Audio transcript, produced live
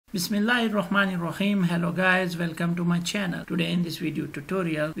Bismillahirrahmanirrahim. Hello guys, welcome to my channel. Today in this video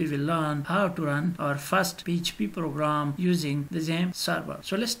tutorial we will learn how to run our first PHP program using the Xampp Server.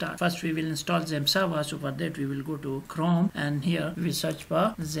 So let's start. First we will install Xampp Server. So for that we will go to Chrome and here we will search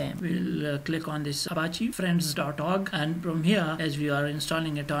for Xampp. We will click on this Apache Friends.org, and from here, as we are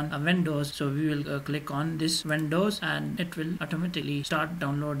installing it on a Windows, so we will click on this Windows and it will automatically start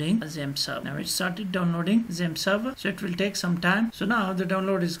downloading Xampp Server. Now it started downloading Xampp Server, so it will take some time. So now the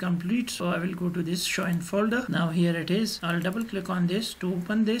download is complete, so I will go to this show in folder. Now here it is. I'll double click on this to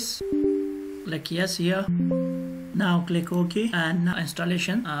open this. Click yes here. Now click OK, and now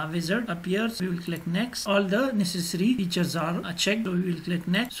installation wizard appears. We will click next. All the necessary features are checked, so we will click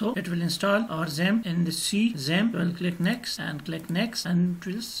next. So it will install our Xampp in the C Xampp. We'll click next, and it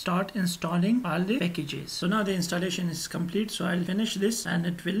will start installing all the packages. So now the installation is complete, so I'll finish this and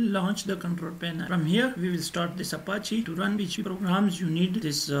it will launch the control panel. From here we will start this Apache. To run PHP programs you need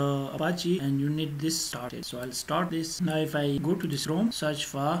this Apache and you need this started. So I'll start this. Now if I go to this Chrome, search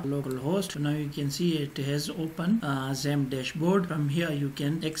for localhost, so now you can see it has opened Xampp dashboard. From here you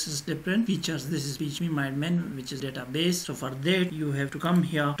can access different features. This is PHP admin, which is database. So for that you have to come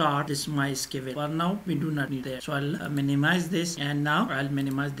here, start this mysql. For now we do not need that, so I'll minimize this, and now I'll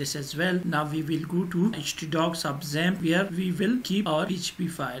minimize this as well. Now we will go to htdocs of Xampp, where we will keep our PHP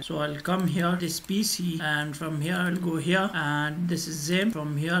file. So I'll come here, this PC, and from here I'll go here, and this is Xampp.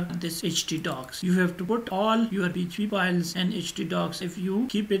 From here this htdocs. You have to put all your PHP files in htdocs. If you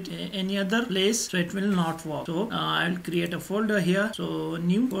keep it any other place, so it will not work. So I'll create a folder here, so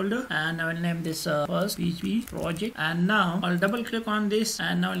new folder, and I will name this first PHP project, and now I'll double click on this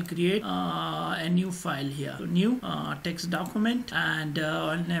and now I'll create a new file here. So new text document, and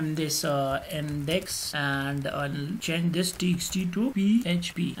I'll name this index, and I'll change this txt to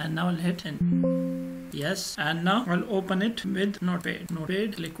PHP, and now I'll hit enter. Yes, and now I'll open it with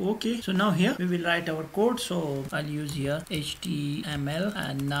notepad. Click OK. So now here we will write our code. So I'll use here HTML,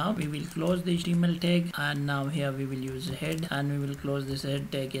 and now we will close the HTML tag, and now here we will use head, and we will close this head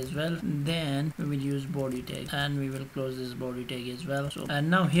tag as well. Then we will use body tag, and we will close this body tag as well. So and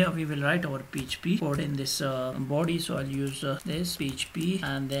now here we will write our PHP code in this body. So I'll use this PHP,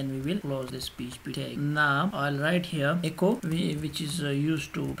 and then we will close this PHP tag. Now I'll write here echo, which is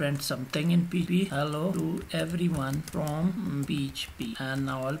used to print something in PHP. Hello to everyone from PHP, and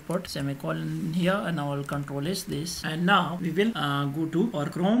now I'll put semicolon here, and now I'll control is this, and now we will go to our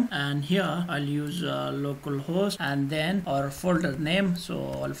Chrome, and here I'll use localhost, and then our folder name.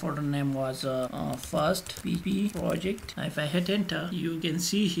 So our folder name was first PHP project. If I hit enter, you can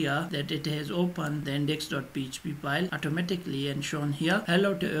see here that it has opened the index.php file automatically and shown here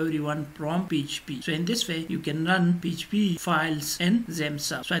hello to everyone from PHP. So in this way you can run PHP files in Xampp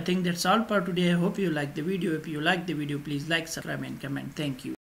Server. So I think that's all for today. I hope you like the video. If you like the video, please like, subscribe and comment. Thank you.